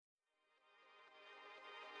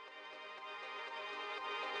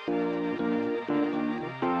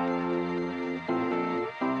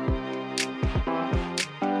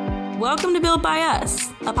Welcome to Built by Us,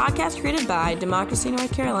 a podcast created by Democracy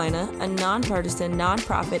North Carolina, a nonpartisan,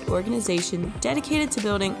 nonprofit organization dedicated to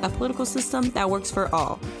building a political system that works for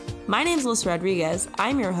all. My name is Alyssa Rodriguez.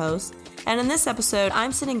 I'm your host, and in this episode,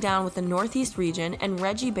 I'm sitting down with the Northeast region and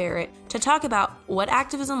Reggie Barrett to talk about what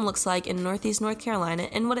activism looks like in Northeast North Carolina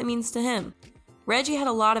and what it means to him. Reggie had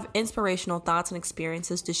a lot of inspirational thoughts and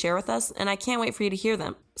experiences to share with us, and I can't wait for you to hear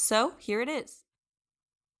them. So, here it is.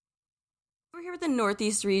 We're here with the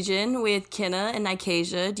Northeast region with Kenna and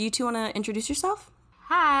Nikasia. Do you two want to introduce yourself?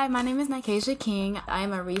 Hi, my name is Nikasia King. I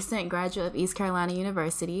am a recent graduate of East Carolina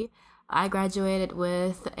University. I graduated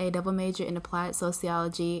with a double major in applied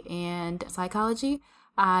sociology and psychology.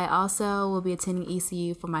 I also will be attending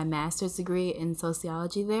ECU for my master's degree in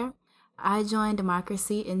sociology there. I joined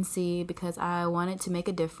Democracy NC because I wanted to make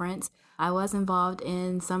a difference. I was involved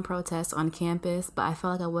in some protests on campus, but I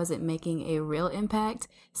felt like I wasn't making a real impact.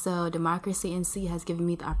 So Democracy NC has given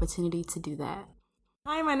me the opportunity to do that.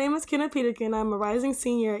 Hi, my name is Kenna Peterkin. I'm a rising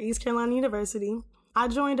senior at East Carolina University. I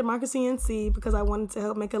joined Democracy NC because I wanted to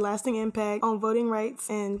help make a lasting impact on voting rights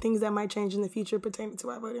and things that might change in the future pertaining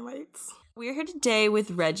to our voting rights. We're here today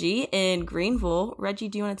with Reggie in Greenville. Reggie,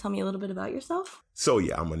 do you want to tell me a little bit about yourself? So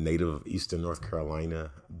I'm a native of Eastern North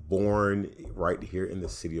Carolina, born right here in the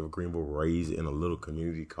city of Greenville, raised in a little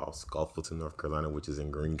community called Scuffleton, North Carolina, which is in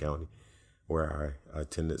Greene County, where I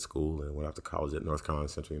attended school and went off to college at North Carolina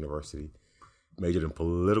Central University. Majored in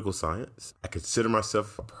political science. I consider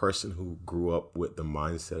myself a person who grew up with the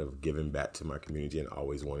mindset of giving back to my community and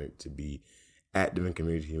always wanted to be active in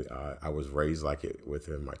community. I was raised like it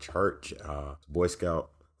within my church, Boy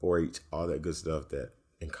Scout, 4-H, all that good stuff that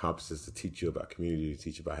encompasses to teach you about community, to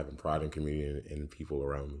teach you about having pride in community and people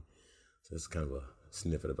around me. So it's kind of a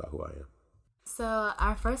snippet about who I am. So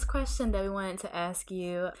our first question that we wanted to ask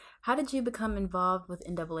you, how did you become involved with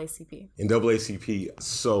NAACP? NAACP,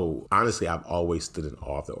 so honestly, I've always stood in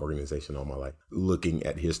awe of the organization all my life, looking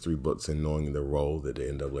at history books and knowing the role that the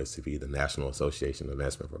NAACP, the National Association of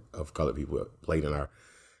Advancement of Colored People, played in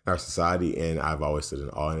our society, and I've always stood in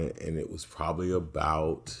awe in it. And it was probably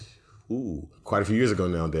about quite a few years ago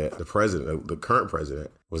now that the current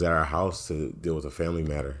president, was at our house to deal with a family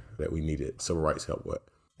matter that we needed civil rights help with.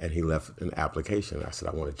 And he left an application. I said,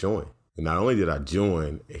 I want to join. And not only did I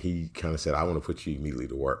join, he kind of said, I want to put you immediately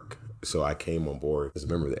to work. So I came on board as a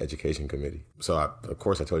member of the education committee. So of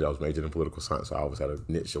course, I told you I was majored in political science. So I always had a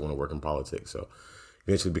niche. I want to work in politics. So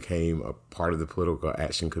eventually became a part of the political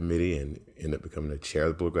action committee and ended up becoming the chair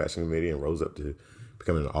of the political action committee and rose up to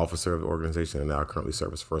becoming an officer of the organization. And now I currently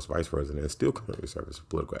serve as first vice president and still currently serve as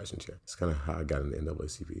political action chair. That's kind of how I got into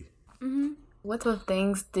NAACP. Mm-hmm. What sort of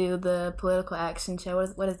things do the political action chair,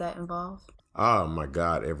 what does that involve? Oh my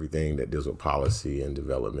God, everything that deals with policy and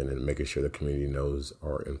development and making sure the community knows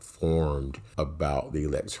or informed about the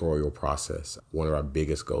electoral process. One of our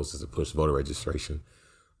biggest goals is to push voter registration,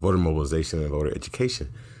 voter mobilization, and voter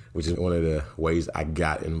education, which is one of the ways I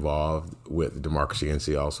got involved with Democracy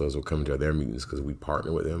NC also as we're coming to their meetings because we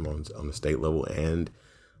partner with them on the state level and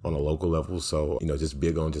on a local level. So, just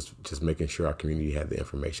big on just making sure our community had the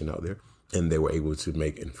information out there. And they were able to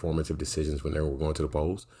make informative decisions when they were going to the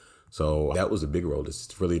polls. So that was a big role, is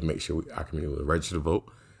to really make sure our community was registered to vote.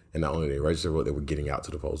 And not only they registered to vote, they were getting out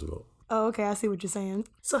to the polls to vote. Oh, okay. I see what you're saying.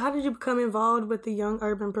 So how did you become involved with the Young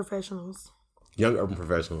Urban Professionals? Young Urban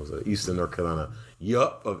Professionals, Eastern North Carolina,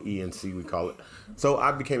 YUP of ENC, we call it. So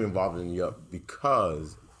I became involved in YUP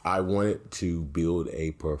because I wanted to build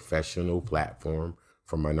a professional platform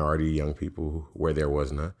for minority young people where there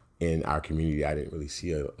was none. In our community, I didn't really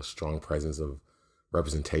see a strong presence of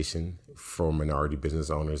representation for minority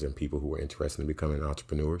business owners and people who were interested in becoming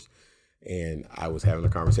entrepreneurs. And I was having a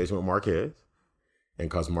conversation with Marquez,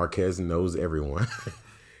 and because Marquez knows everyone,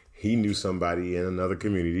 he knew somebody in another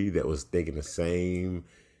community that was thinking the same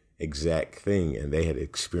exact thing, and they had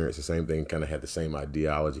experienced the same thing, kind of had the same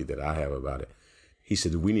ideology that I have about it. He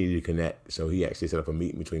said, we needed to connect, so he actually set up a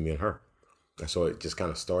meeting between me and her. And so it just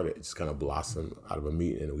kind of started, it just kind of blossomed out of a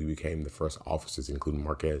meeting, and we became the first officers, including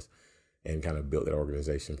Marquez, and kind of built that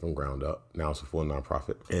organization from ground up. Now it's a full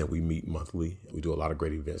nonprofit, and we meet monthly. We do a lot of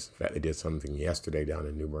great events. In fact, they did something yesterday down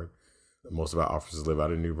in New Bern. Most of our officers live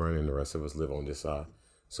out in New Bern, and the rest of us live on this side.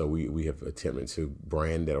 So we have attempted to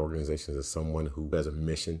brand that organization as someone who has a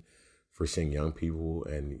mission for seeing young people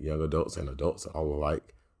and young adults and adults all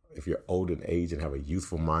alike. If you're old in age and have a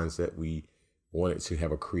youthful mindset, we wanted to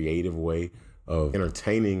have a creative way of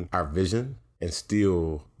entertaining our vision and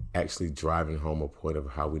still actually driving home a point of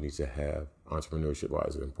how we need to have entrepreneurship, why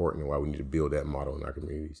it's important and why we need to build that model in our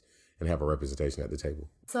communities and have a representation at the table.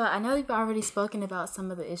 So I know you've already spoken about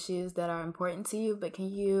some of the issues that are important to you, but can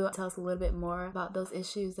you tell us a little bit more about those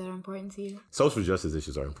issues that are important to you? Social justice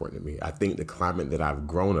issues are important to me. I think the climate that I've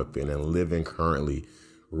grown up in and live in currently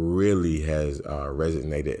really has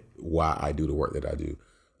resonated why I do the work that I do.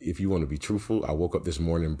 If you want to be truthful, I woke up this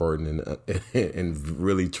morning burdened and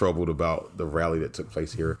really troubled about the rally that took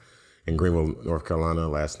place here in Greenville, North Carolina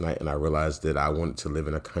last night. And I realized that I wanted to live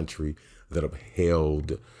in a country that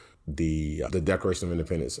upheld the Declaration of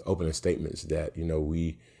Independence opening statements that,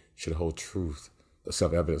 we should hold truth,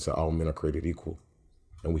 self-evidence that all men are created equal.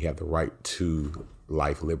 And we have the right to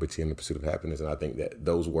life, liberty, and the pursuit of happiness. And I think that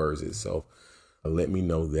those words itself let me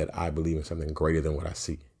know that I believe in something greater than what I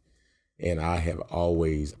see. And I have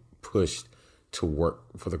always pushed to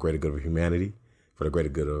work for the greater good of humanity, for the greater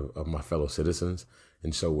good of my fellow citizens.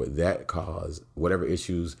 And so with that cause, whatever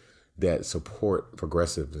issues that support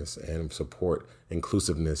progressiveness and support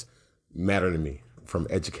inclusiveness matter to me, from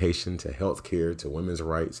education to healthcare to women's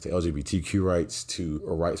rights to LGBTQ rights to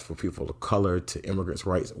rights for people of color to immigrants'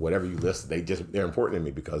 rights, whatever you list, they're important to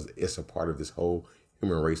me because it's a part of this whole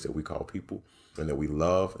human race that we call people and that we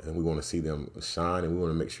love, and we want to see them shine, and we want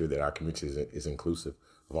to make sure that our community is inclusive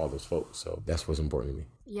of all those folks. So that's what's important to me.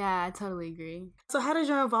 Yeah, I totally agree. So how does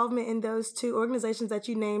your involvement in those two organizations that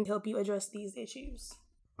you named help you address these issues?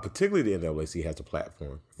 Particularly the NAACP has a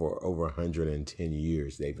platform. For over 110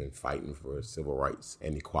 years, they've been fighting for civil rights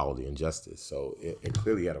and equality and justice. So it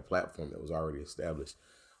clearly had a platform that was already established.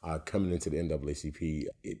 Coming into the NAACP,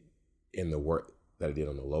 in the work that I did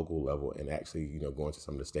on the local level and actually, going to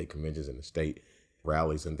some of the state conventions and the state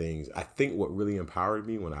rallies and things, I think what really empowered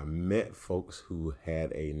me when I met folks who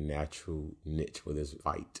had a natural niche for this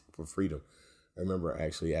fight for freedom. I remember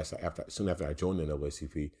actually soon after I joined the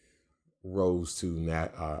NAACP, rose to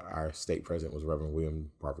our state president was Reverend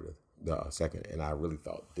William Barber II. And I really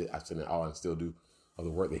thought that I stood in awe and still do of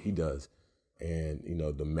the work that he does. And,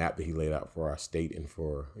 the map that he laid out for our state and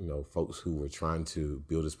for, folks who were trying to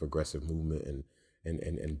build this progressive movement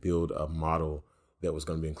and build a model that was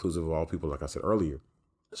going to be inclusive of all people, like I said earlier.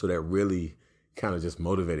 So that really kind of just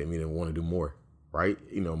motivated me to want to do more, right?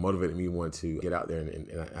 Motivated me to want to get out there.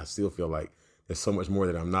 And I still feel like there's so much more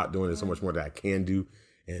that I'm not doing. There's so much more that I can do.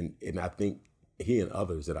 And I think he and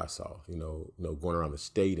others that I saw, going around the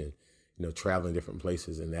state and, traveling different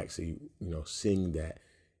places and actually, seeing that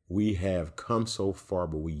we have come so far,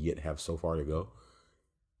 but we yet have so far to go,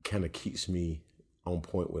 kind of keeps me on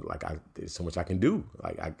point with there's so much I can do.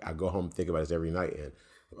 I go home and think about this every night. And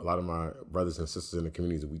a lot of my brothers and sisters in the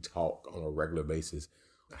communities, we talk on a regular basis.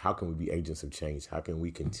 How can we be agents of change? How can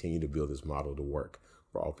we continue to build this model to work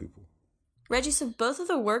for all people? Reggie, so both of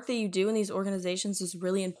the work that you do in these organizations is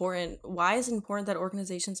really important. Why is it important that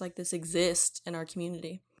organizations like this exist in our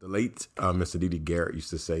community? The late Mr. D.D. Garrett used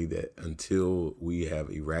to say that until we have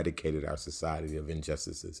eradicated our society of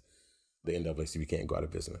injustices, the NAACP can't go out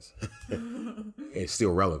of business. It's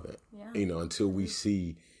still relevant, until we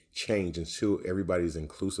see change, until everybody's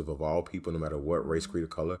inclusive of all people, no matter what race, creed, or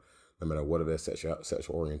color, no matter what of their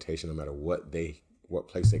sexual orientation, no matter what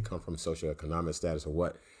place they come from, socioeconomic status, or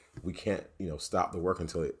what. We can't, stop the work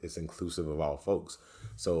until it's inclusive of all folks.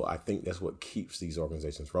 So I think that's what keeps these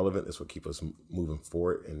organizations relevant. That's what keeps us moving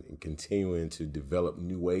forward and continuing to develop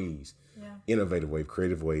new ways, innovative ways,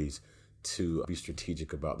 creative ways to be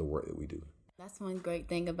strategic about the work that we do. That's one great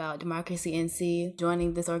thing about Democracy NC,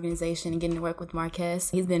 joining this organization and getting to work with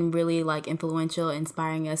Marquez. He's been really influential,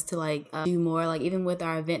 inspiring us to do more. Even with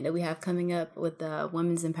our event that we have coming up with the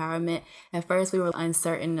women's empowerment, at first we were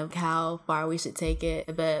uncertain of how far we should take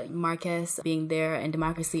it, but Marquez being there and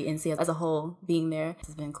Democracy NC as a whole being there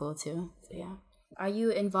has been cool too. So yeah. Are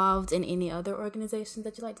you involved in any other organizations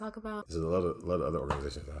that you like to talk about? There's a lot of other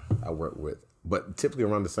organizations I work with, but typically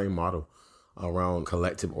around the same model. Around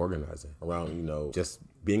collective organizing, around, just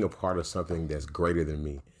being a part of something that's greater than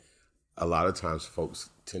me. A lot of times folks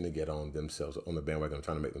tend to get on themselves, on the bandwagon of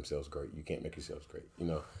trying to make themselves great. You can't make yourselves great.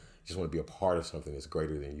 You just want to be a part of something that's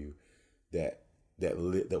greater than you, that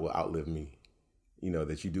will outlive me.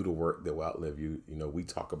 That you do the work that will outlive you. We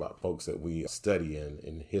talk about folks that we study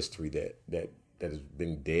in history that has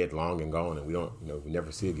been dead long and gone, and we don't, we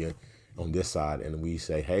never see again on this side. And we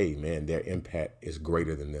say, hey, man, their impact is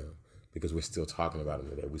greater than them. Because we're still talking about him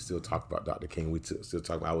today. We still talk about Dr. King. We still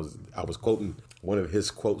talk about, I was quoting one of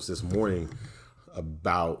his quotes this morning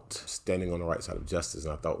about standing on the right side of justice.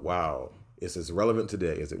 And I thought, wow, it's as relevant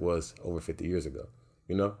today as it was over 50 years ago.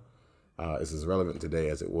 It's as relevant today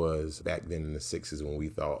as it was back then in the 60s when we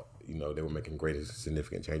thought, they were making great and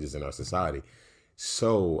significant changes in our society.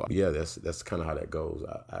 So yeah, that's kind of how that goes.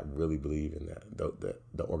 I really believe in that.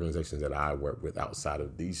 The organizations that I work with outside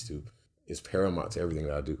of these two is paramount to everything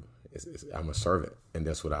that I do. I'm a servant, and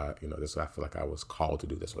that's what I feel like I was called to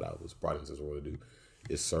do. That's what I was brought into this world to do,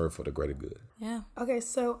 is serve for the greater good. Yeah. Okay,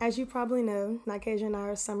 so as you probably know, Nykasia and I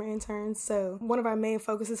are summer interns. So one of our main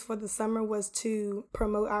focuses for the summer was to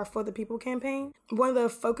promote our For the People campaign. One of the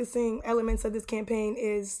focusing elements of this campaign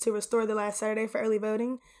is to restore the last Saturday for early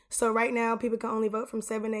voting. So right now, people can only vote from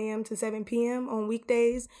 7 a.m. to 7 p.m. on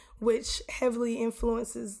weekdays, which heavily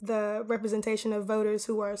influences the representation of voters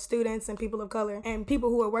who are students and people of color and people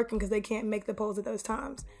who are working because they can't make the polls at those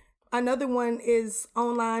times. Another one is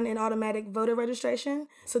online and automatic voter registration.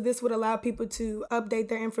 So this would allow people to update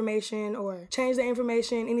their information or change their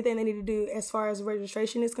information, anything they need to do as far as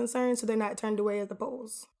registration is concerned, so they're not turned away at the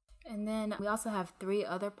polls. And then we also have 3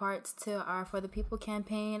 other parts to our For the People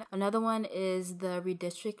campaign. Another one is the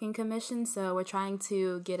Redistricting Commission. So we're trying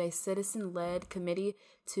to get a citizen-led committee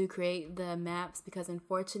to create the maps because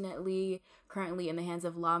unfortunately, currently in the hands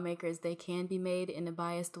of lawmakers, they can be made in a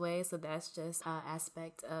biased way. So that's just an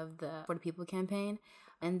aspect of the For the People campaign.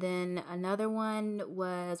 And then another one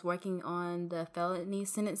was working on the felony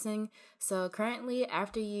sentencing. So currently,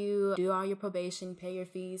 after you do all your probation, pay your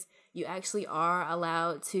fees, you actually are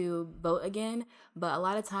allowed to vote again. But a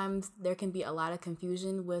lot of times there can be a lot of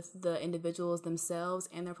confusion with the individuals themselves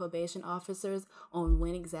and their probation officers on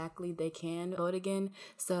when exactly they can vote again.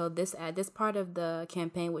 So this part of the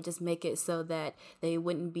campaign would just make it so that they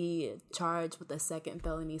wouldn't be charged with a second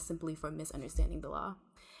felony simply for misunderstanding the law.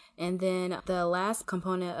 And then the last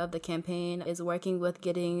component of the campaign is working with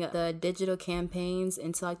getting the digital campaigns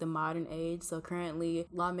into like the modern age. So currently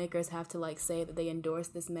lawmakers have to like say that they endorse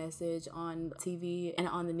this message on TV and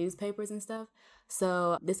on the newspapers and stuff.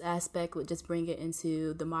 So this aspect would just bring it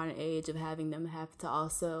into the modern age of having them have to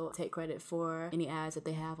also take credit for any ads that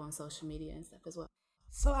they have on social media and stuff as well.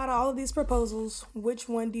 So out of all of these proposals, which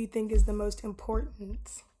one do you think is the most important?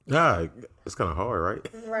 It's kind of hard,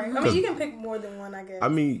 right? Right. I mean, you can pick more than one, I guess. I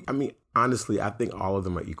mean, honestly, I think all of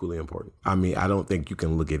them are equally important. I mean, I don't think you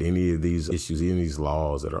can look at any of these issues, any of these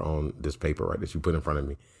laws that are on this paper, right, that you put in front of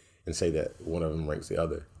me and say that one of them ranks the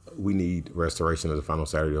other. We need restoration of the final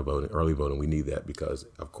Saturday of voting, early voting. We need that because,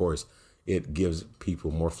 of course, it gives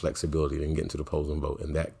people more flexibility than getting to the polls and vote,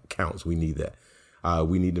 and that counts. We need that.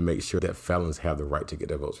 We need to make sure that felons have the right to get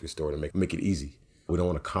their votes restored and make it easy. We don't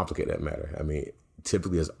want to complicate that matter. I mean,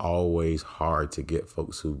 typically it's always hard to get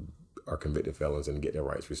folks who are convicted felons and get their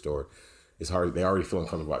rights restored. It's hard. They already feel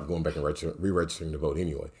uncomfortable about going back and re-registering to vote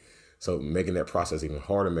anyway. So making that process even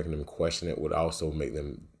harder, making them question it would also make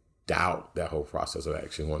them doubt that whole process of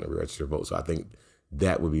actually wanting to re-register to vote. So I think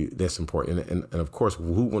that's important. And of course,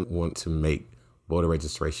 who wouldn't want to make voter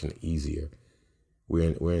registration easier?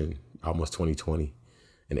 We're in almost 2020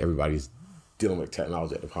 and everybody's dealing with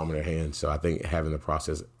technology at the palm of their hand. So I think having the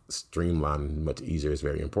process streamlined and much easier is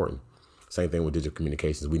very important. Same thing with digital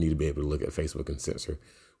communications. We need to be able to look at Facebook and censor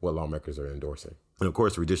what lawmakers are endorsing. And of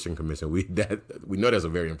course, the Redistricting Commission, we know that's a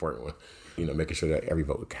very important one. You know, making sure that every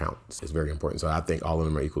vote counts is very important. So I think all of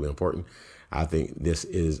them are equally important. I think this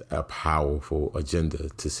is a powerful agenda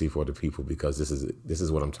to see for the people because this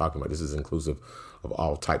is what I'm talking about. This is inclusive of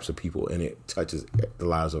all types of people, and it touches the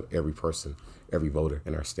lives of every person, every voter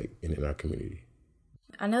in our state and in our community.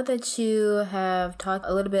 I know that you have talked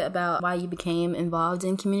a little bit about why you became involved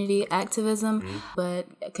in community activism, but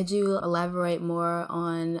could you elaborate more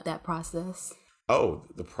on that process? Oh,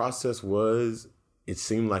 the process was, it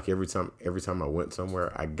seemed like every time I went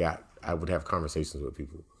somewhere, I would have conversations with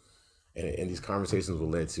people. And these conversations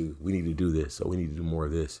would lead to, we need to do this, so we need to do more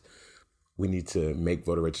of this. We need to make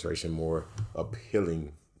voter registration more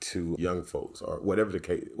appealing to young folks or whatever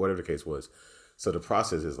the case was. So the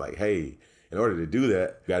process is like, hey, in order to do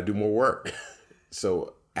that, you got to do more work.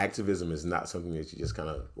 So activism is not something that you just kind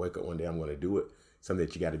of wake up one day, I'm going to do it. It's something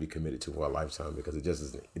that you got to be committed to for a lifetime because it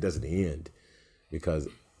doesn't end. Because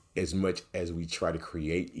as much as we try to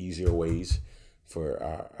create easier ways for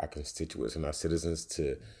our constituents and our citizens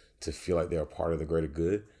to feel like they're a part of the greater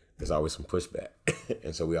good, there's always some pushback.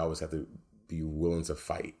 And so we always have to be willing to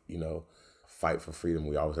fight, fight for freedom.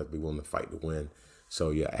 We always have to be willing to fight to win. So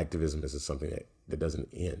yeah, activism is something that doesn't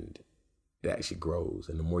end. It actually grows.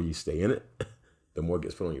 And the more you stay in it, the more it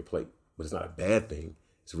gets put on your plate. But it's not a bad thing.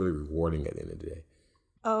 It's really rewarding at the end of the day.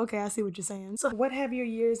 Oh, okay. I see what you're saying. So what have your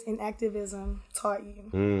years in activism taught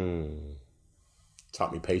you?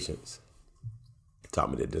 Taught me patience. It taught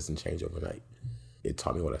me that it doesn't change overnight. It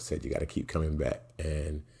taught me what I said. You got to keep coming back.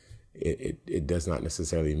 And it does not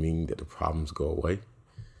necessarily mean that the problems go away.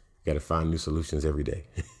 You got to find new solutions every day,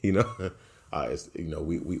 It's,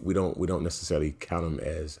 we don't necessarily count them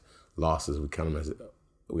as losses. We count them as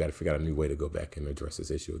we got to figure out a new way to go back and address this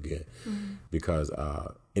issue again, because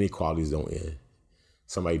inequalities don't end.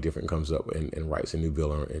 Somebody different comes up and writes a new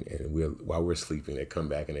bill, and while we're sleeping, they come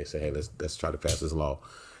back and they say, hey, let's try to pass this law.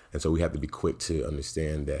 And so we have to be quick to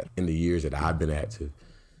understand that in the years that I've been active,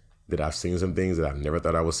 that I've seen some things that I've never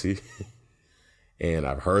thought I would see. And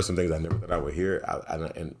I've heard some things I never thought I would hear.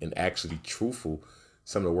 And actually truthful,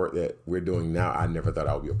 some of the work that we're doing now, I never thought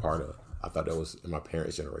I would be a part of. I thought that was in my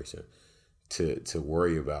parents' generation, to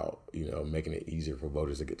worry about, making it easier for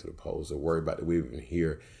voters to get to the polls, to worry about that we even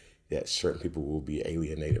hear that certain people will be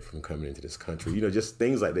alienated from coming into this country. Just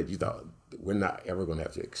things like that. You thought we're not ever going to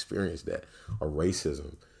have to experience that, or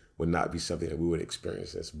racism would not be something that we would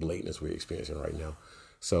experience as blatant as we're experiencing right now.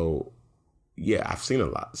 So, yeah, I've seen a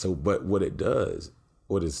lot. So, but what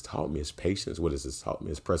it's taught me is patience. What it's taught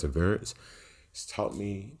me is perseverance. It's taught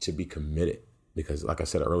me to be committed, because like I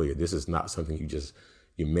said earlier, this is not something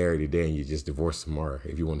you marry today and you just divorce tomorrow.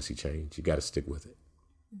 If you want to see change, you got to stick with it.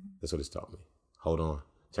 That's what it's taught me. Hold on.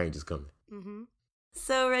 Change is coming.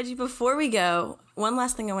 So, Reggie, before we go, one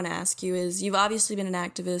last thing I want to ask you is, you've obviously been an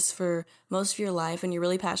activist for most of your life and you're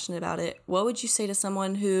really passionate about it. What would you say to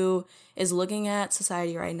someone who is looking at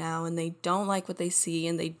society right now and they don't like what they see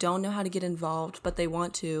and they don't know how to get involved, but they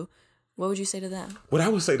want to? What would you say to them? What I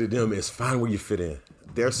would say to them is find where you fit in.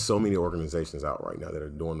 There's so many organizations out right now that are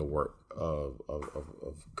doing the work of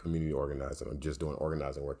community organizing, or just doing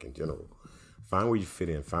organizing work in general. Find where you fit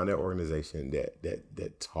in. Find that organization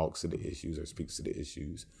that talks to the issues or speaks to the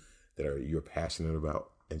issues that you're passionate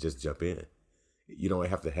about, and just jump in. You don't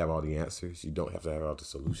have to have all the answers. You don't have to have all the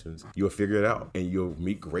solutions. You'll figure it out, and you'll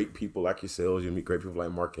meet great people like yourselves. You'll meet great people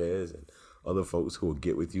like Marquez and other folks who will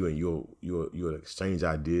get with you, and you'll exchange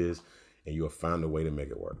ideas, and you'll find a way to make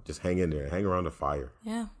it work. Just hang in there. Hang around the fire.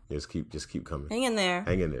 Yeah. Just keep coming. Hang in there.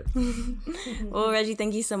 Hang in there. Well, Reggie,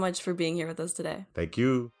 thank you so much for being here with us today. Thank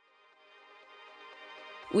you.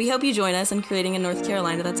 We hope you join us in creating a North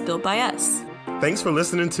Carolina that's built by us. Thanks for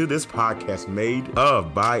listening to this podcast made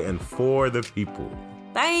of, by, and for the people.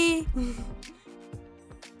 Bye.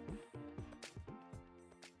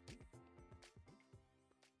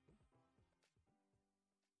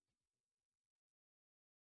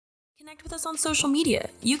 Connect with us on social media.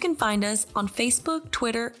 You can find us on Facebook,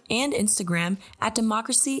 Twitter, and Instagram at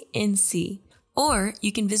DemocracyNC. Or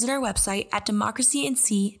you can visit our website at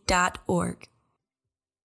democracync.org.